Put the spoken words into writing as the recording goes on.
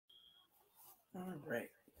Alright,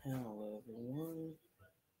 hello everyone.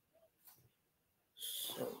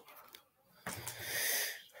 So,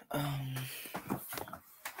 um,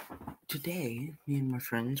 today, me and my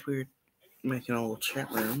friends, we're making a little chat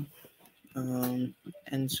room.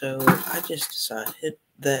 And so I just decided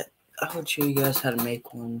that I would show you guys how to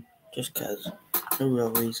make one, just cause, no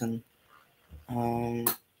real reason.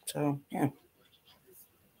 So yeah.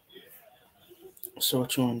 So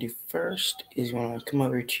what you want to do first is you want to come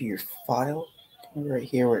over to your file, right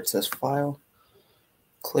here where it says file,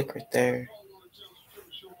 click right there,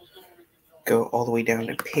 go all the way down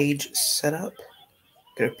to page setup,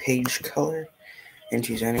 go to page color, and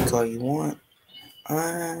choose any color you want.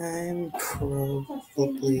 I'm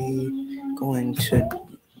probably going to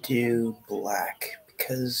do black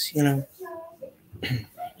because,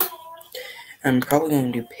 I'm probably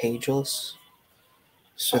going to do pageless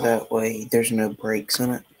so that way there's no breaks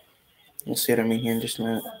in it. You'll see what I mean here? Just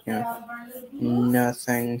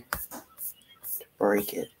nothing to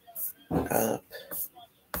break it up.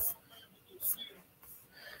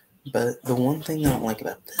 But the one thing I don't like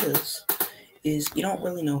about this is you don't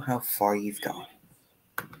really know how far you've gone.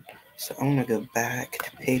 So I'm going to go back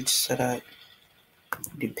to page setup,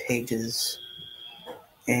 do pages,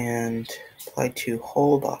 and apply to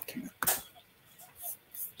whole document.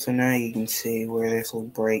 So now you can see where there's little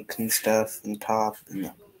breaks and stuff in the top and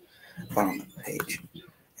the bottom of the page.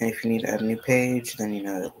 And if you need to add a new page, then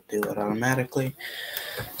it'll do it automatically.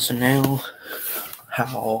 So now,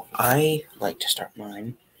 how I like to start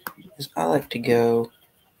mine is I like to go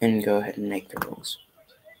ahead and make the rules.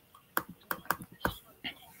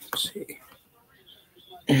 Let's see.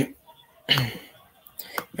 You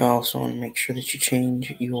also want to make sure that you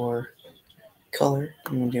change your color.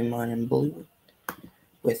 I'm going to do mine in blue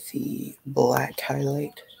with the black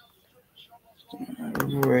highlight.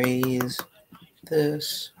 Raise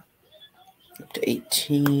this up to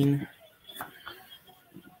 18.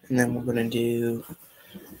 And then we're going to do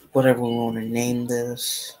whatever we want to name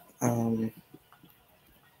this.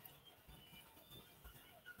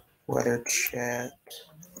 Weather chat.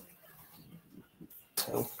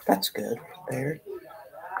 So that's good there.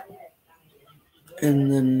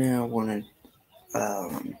 And then now I want to,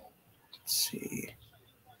 let's see.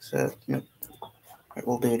 So, nope. Right,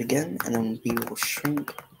 we'll do it again, and then we will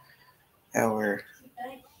shrink our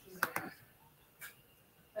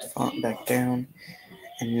font back down.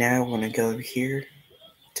 And now we're going to go over here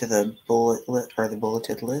to the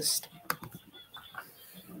bulleted list.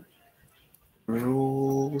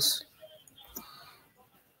 Rules.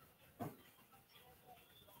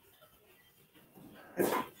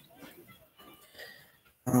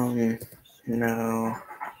 No.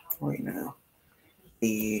 Wait, no.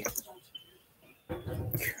 The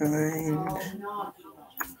kind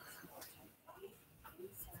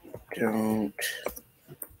don't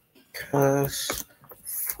cuss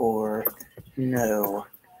for no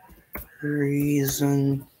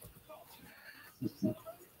reason.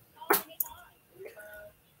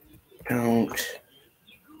 Don't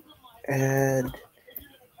add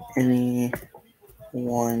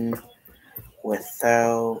anyone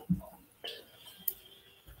without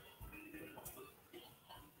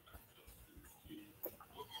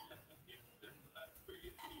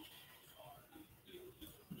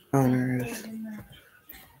owner's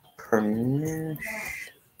permission.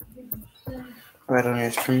 Right,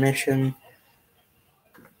 owner's permission.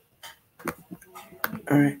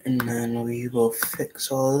 Alright, and then we will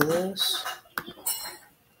fix all of this.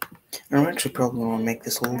 I'm actually probably going to make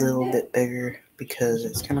this a little bit bigger because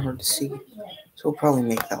it's kind of hard to see. So we'll probably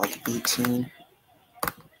make that like 18.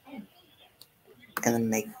 And then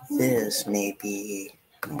make this maybe,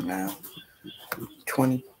 I don't know,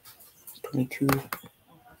 20, 22.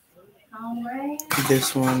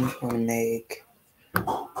 This one, I want to make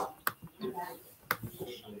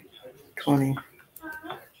 20.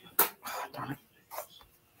 Oh, darn it.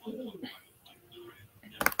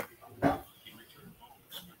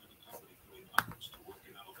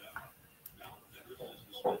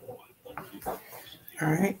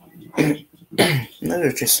 Alright. Those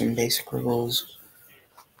are just some basic rules.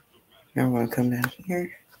 Now we're going to come down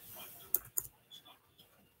here.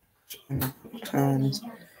 Times.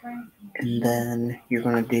 And then you're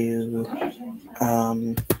going to do,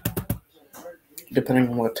 depending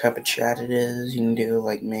on what type of chat it is, you can do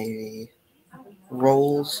like maybe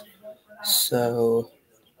roles. So,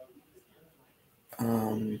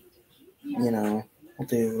 we'll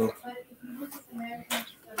do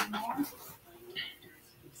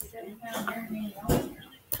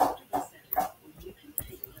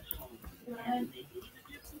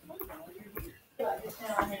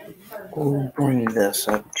We'll bring this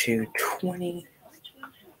up to 20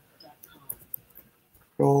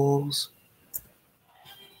 rolls.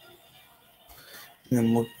 And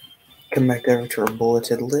then we'll come back over to our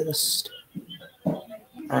bulleted list.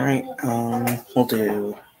 Alright, we'll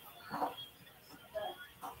do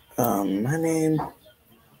my name,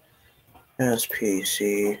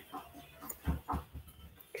 SPC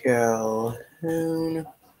Calhoun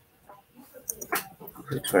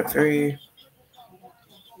 653.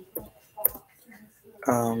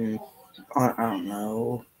 I don't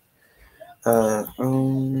know.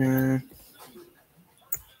 Owner.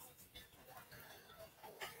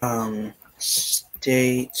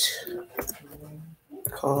 State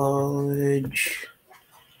College.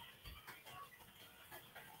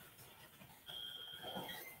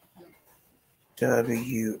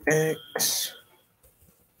 WX.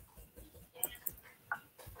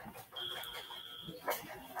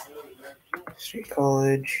 State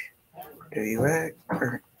College. WX.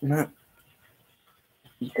 Or not.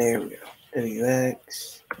 There we go.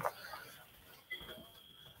 WX.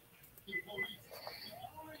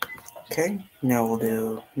 Okay, now we'll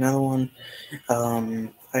do another one.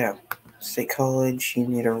 Yeah, State College, you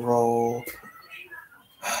need a roll.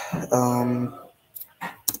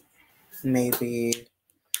 Maybe.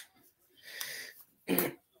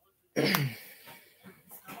 I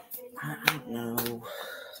don't know.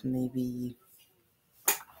 Maybe.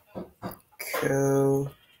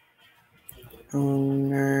 Co-owner.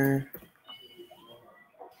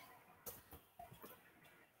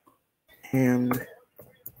 And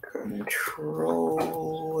controller.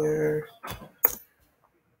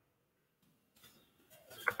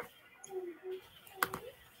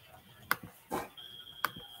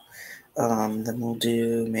 Then we'll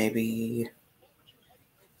do maybe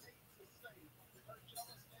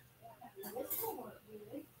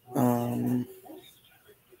let's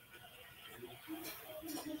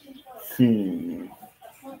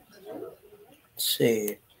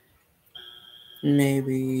see.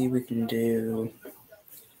 Maybe we can do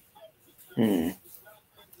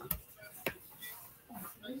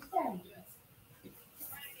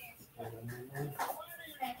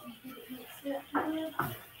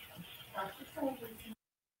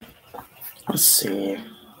let's see.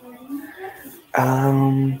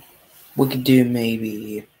 We could do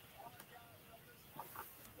maybe.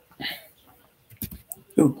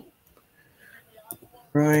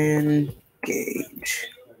 Ryan Gage.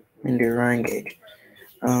 And do Ryan Gage.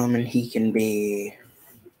 And he can be.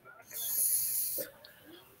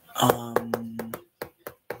 I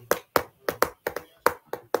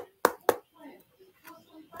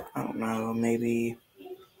don't know, maybe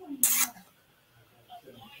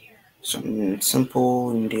something simple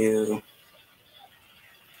and do.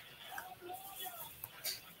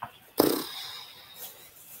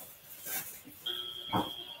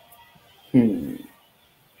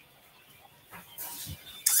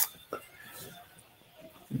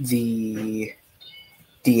 The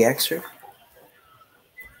DXer.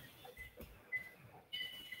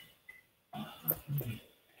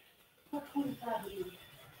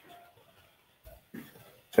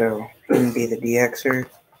 So he can be the DXer,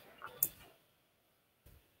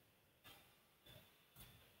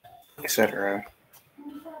 etc.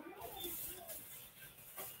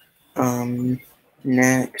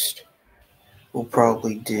 Next we'll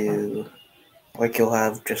probably do like you'll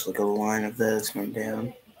have just like a line of those going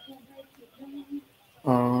down.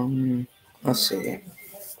 Let's see.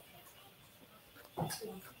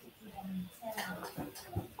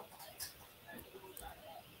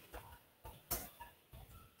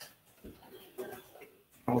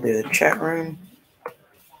 I'll do the chat room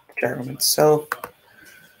itself.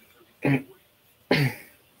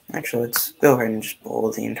 Actually, let's go ahead and just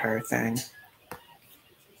bold the entire thing.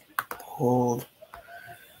 Bold.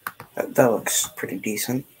 That looks pretty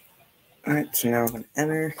decent. Alright, so now we're going to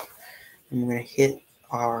enter. I'm going to hit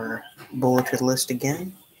our bulleted list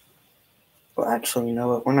again. Well, actually, you know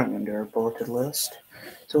what? We're not going to do our bulleted list.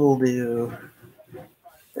 So we'll do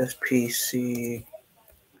SPC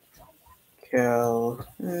Cal.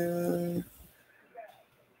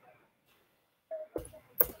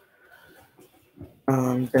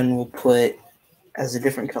 Then we'll put as a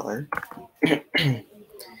different color.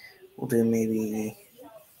 We'll do maybe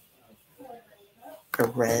a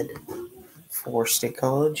red for State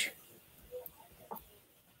College.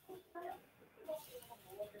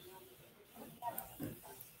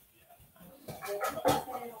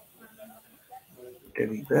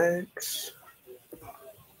 WX.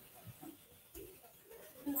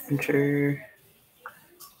 Enter.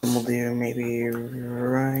 And we'll do maybe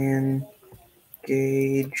Ryan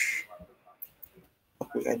Gage.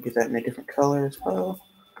 we gotta do that in a different color as well.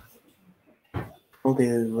 We'll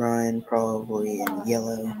do Ryan probably in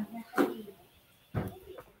yellow.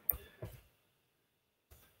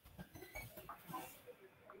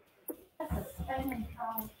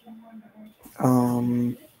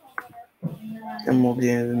 And we'll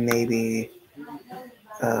do maybe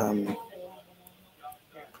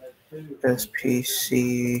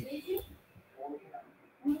SPC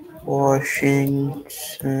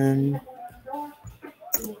Washington.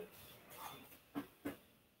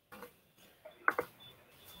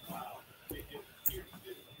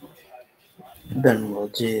 Then we'll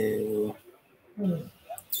do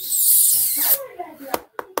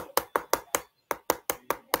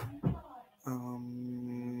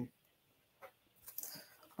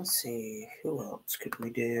let's see, who else could we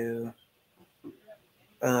do?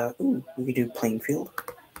 We could do Plainfield.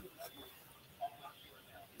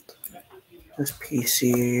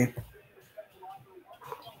 SPC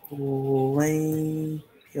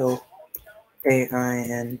Plainfield.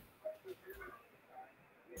 AINFIELD.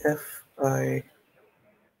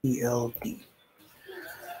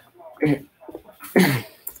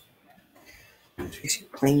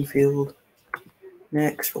 SPC Plainfield.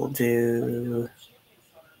 Next, we'll do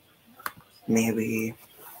maybe.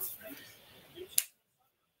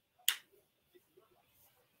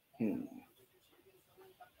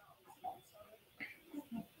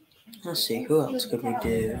 Let's see, who else could we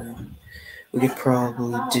do? We could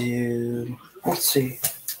probably do. Let's see.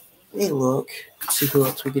 Let me look. See who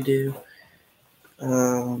else we could do.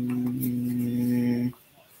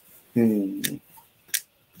 Maybe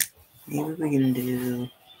we can do.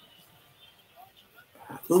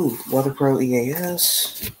 Weather Pro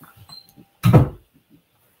EAS.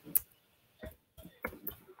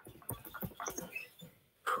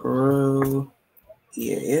 Pro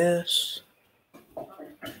EAS.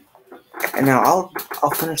 And now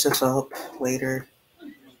I'll finish this up later.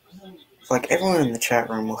 Like everyone in the chat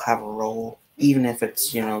room will have a role, even if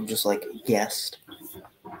it's just like a guest.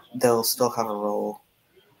 They'll still have a role.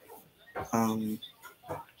 So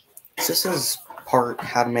this is part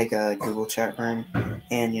how to make a Google chat room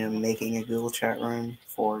and making a Google chat room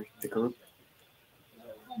for the group.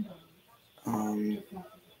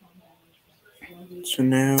 So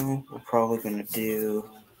now we're probably gonna do.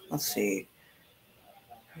 Let's see.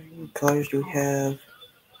 How many colors do we have?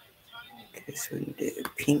 Okay, so we can do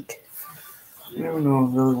pink. I don't know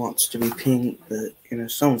if it really wants to be pink, but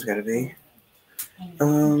someone's gotta be.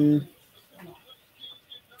 Who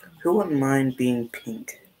wouldn't mind being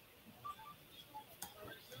pink?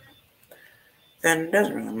 And it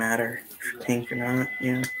doesn't really matter if you're pink or not,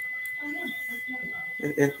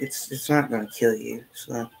 It's not gonna kill you,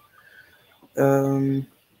 so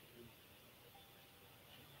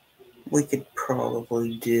we could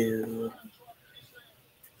probably do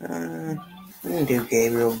we can do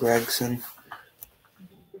Gabriel Gregson.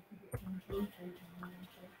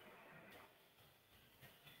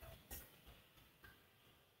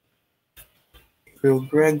 Gabriel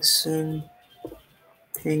Gregson,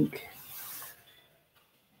 pink.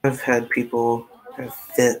 I've had people have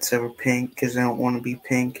fits over pink because they don't want to be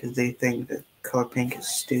pink because they think that color pink is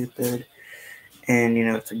stupid and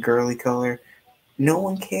it's a girly color. No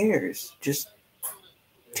one cares. Just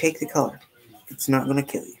take the color. It's not going to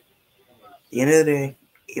kill you. At the end of the day,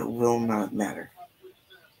 it will not matter.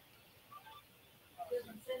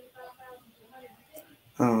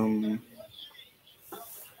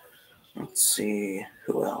 Let's see,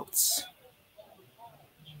 who else?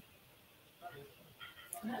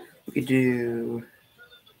 We could do.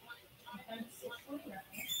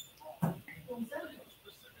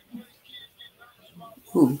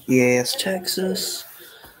 EAS Texas.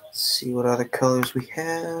 Let's see what other colors we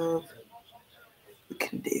have. We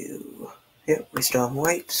can do. Yep, we still have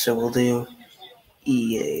white, so we'll do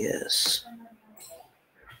EAS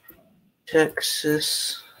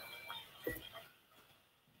Texas.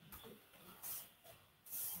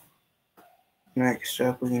 Next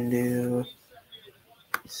up, we can do.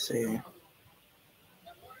 Let's see.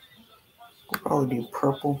 We'll probably do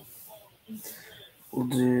purple. We'll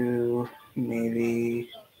do maybe.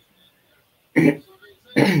 Who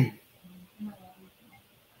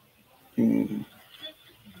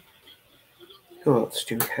else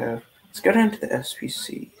do we have? Let's go down to the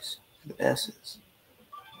SPCs, the S's.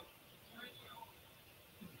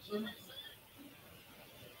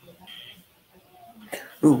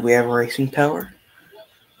 We have Racing Power.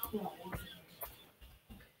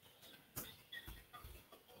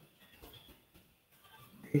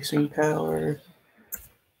 Racing Power.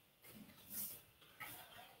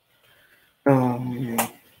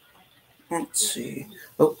 Let's see.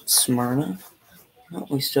 Smyrna. Oh,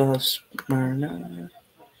 we still have Smyrna,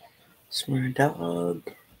 Smyrdog,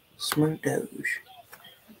 Smyrdoge,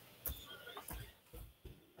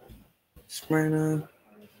 Smyrna.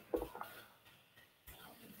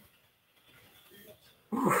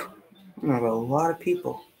 Oof, I have a lot of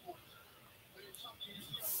people.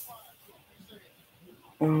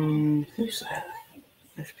 Who's that?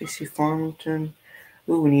 SPC Farmington.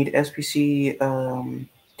 Ooh, we need SPC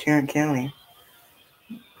Tarrant County.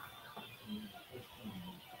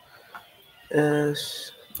 Oh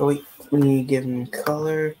wait, we need to give him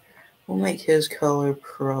color. We'll make his color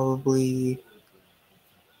probably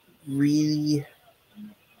really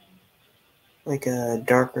like a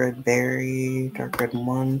dark red berry, dark red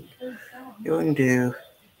one. You can do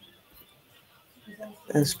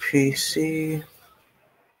SPC.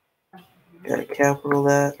 Gotta capital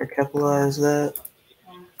that or capitalize that.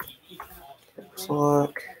 Caps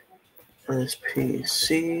lock.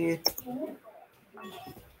 SPC.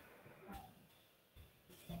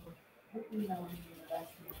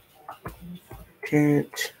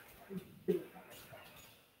 Tarrant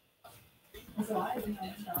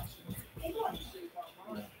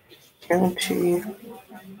County.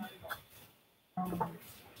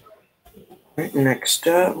 Right, next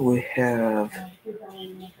up we have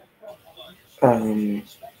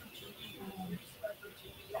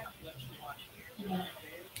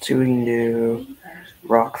see we can do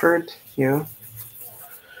Rockford, yeah.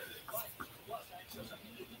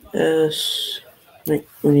 Yes. We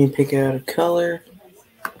need to pick out a color.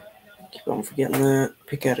 Keep on forgetting that.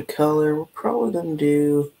 Pick out a color. We're probably gonna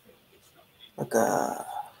do like a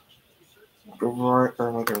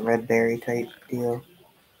red berry type deal.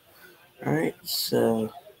 Alright,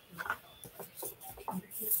 so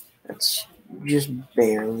that's just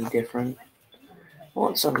barely different. I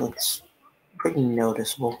want something that's pretty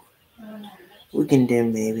noticeable. We can do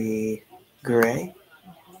maybe gray.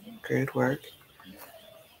 Gray would work.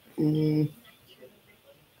 See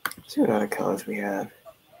what other colors we have.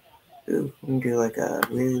 Ooh, we can do like a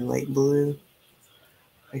really light blue.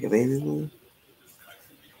 Like a baby blue.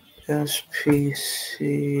 SPC.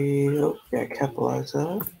 Oh, yeah, capitalize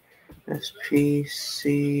that.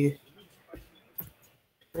 SPC.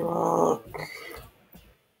 Rockford.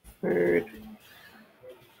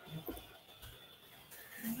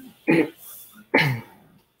 Let's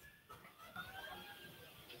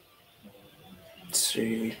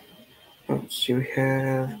see. Let's see, we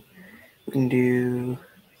can do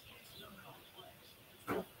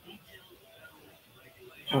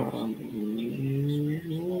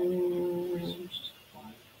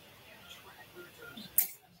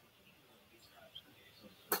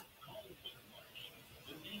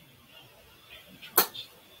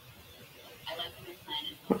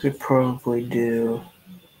we could probably do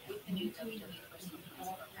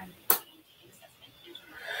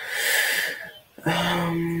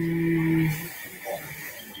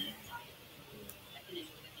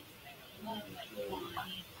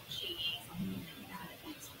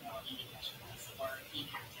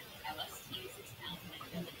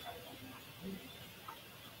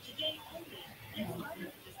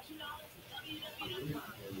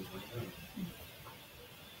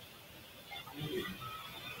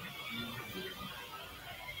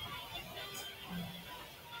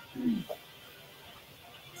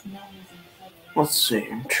let's see,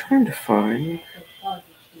 I'm trying to find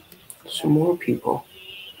some more people,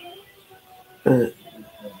 but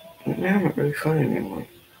I'm not really finding anyone.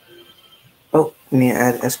 Oh, let me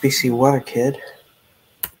add SBC Water Kid.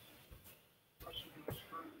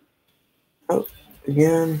 Oh,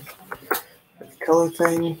 again, color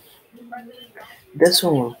thing. This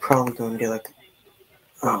one we're probably going to do like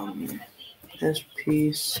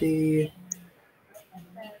SPC.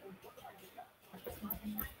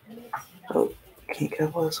 Oh, can't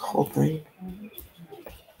cover this whole thing.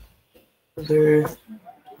 Other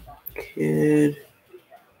kid.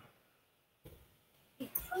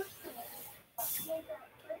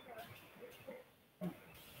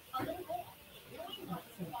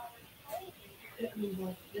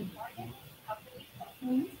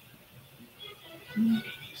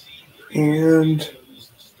 And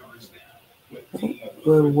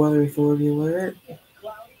the weather authority alert.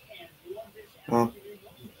 Oh,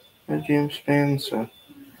 a James fan, so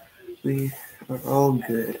we are all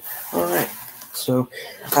good. Alright, so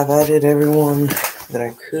I've added everyone that I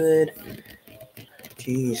could.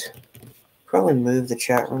 Jeez. Probably move the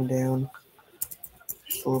chat room down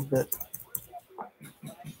just a little bit.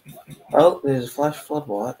 Oh, there's a flash flood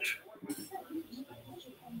watch.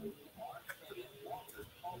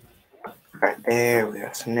 Alright, there we go.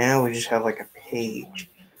 So now we just have like a page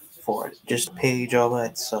for it. Just a page all by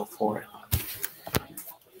itself for it.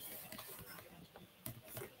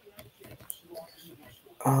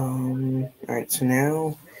 Alright, so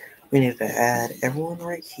now we need to add everyone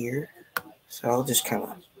right here. So I'll just kind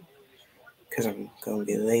of, because I'm going to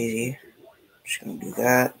be lazy, just going to do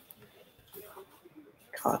that.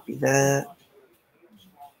 Copy that.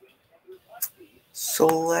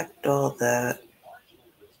 Select all that.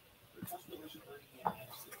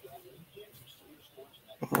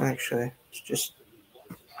 Well, actually, let's just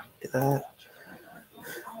do that.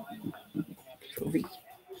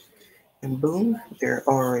 And boom, they're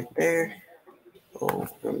all right there. We'll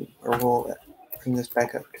bring this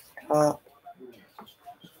back up to the top.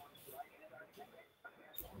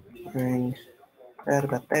 Bring that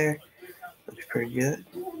about there. Looks pretty good.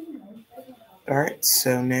 Alright,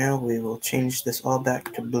 so now we will change this all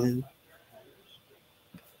back to blue.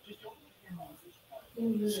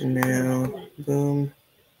 So now, boom,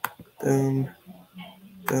 boom,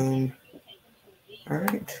 boom.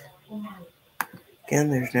 Alright. Again,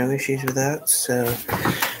 there's no issues with that. So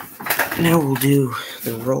now we'll do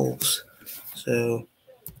the roles. So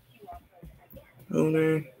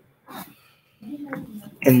owner.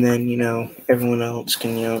 And then, everyone else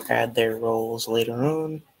can, add their roles later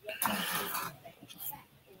on.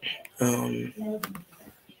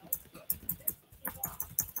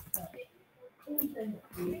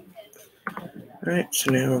 Alright,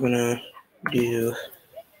 so now we're gonna do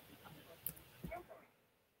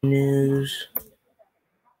news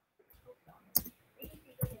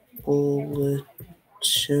bulletin.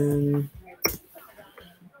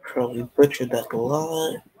 Probably butchered that a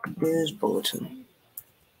lot. News bulletin.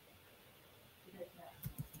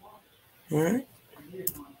 Alright.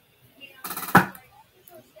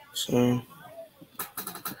 So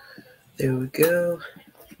there we go.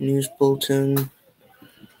 News bulletin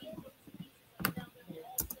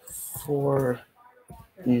for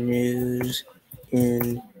news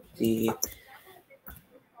in the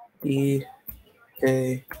EAS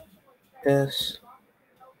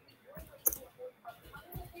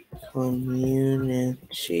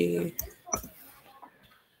community.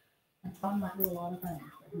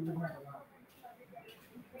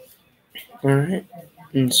 Alright,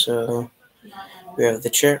 and so we have the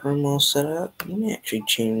chat room all set up. Let me actually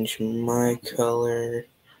change my color.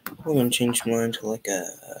 I'm going to change mine to like a...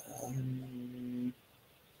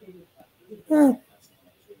 no,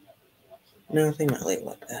 I think I like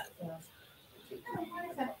that.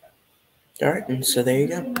 Alright, and so there you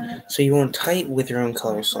go. So you want to type with your own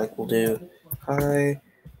color. So like we'll do, hi,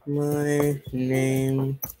 my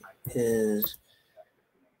name is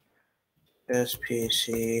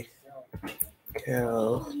SPC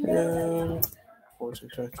Calhoun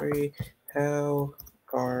 4653. How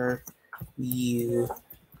are you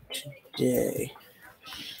today?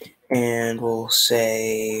 And we'll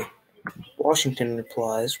say Washington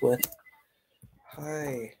replies with,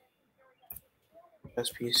 hi,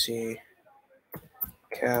 SPC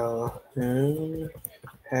Calhoun,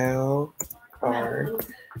 how are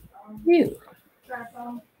you?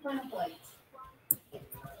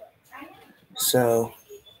 So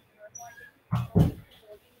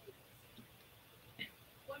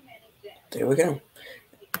there we go.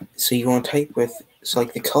 So you want to type with, so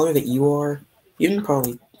like the color that you are, you can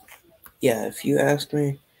probably, if you ask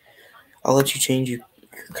me, I'll let you change your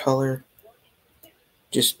color.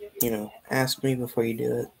 Just, ask me before you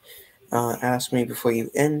do it. Ask me before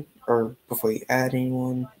you end, or before you add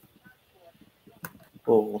anyone.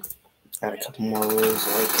 We'll add a couple more rules,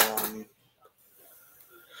 like,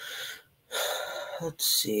 let's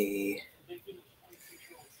see.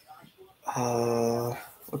 What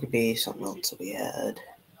could be something else that we had?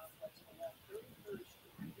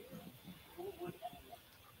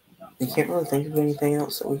 I can't really think of anything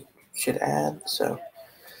else that we should add, so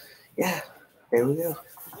yeah, there we go.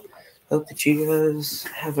 Hope that you guys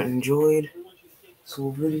have enjoyed this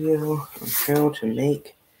little video on how to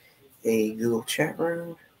make a Google chat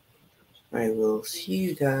room. I will see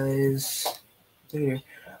you guys later.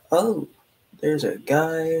 Oh, there's a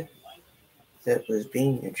guy that was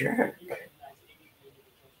being a jerk.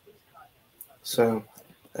 So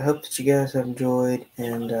I hope that you guys have enjoyed,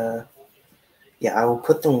 and I will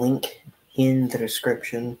put the link in the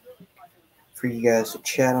description for you guys to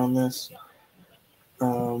chat on this.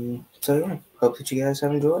 So yeah, hope that you guys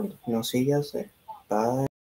have enjoyed, and I'll see you guys there. Bye.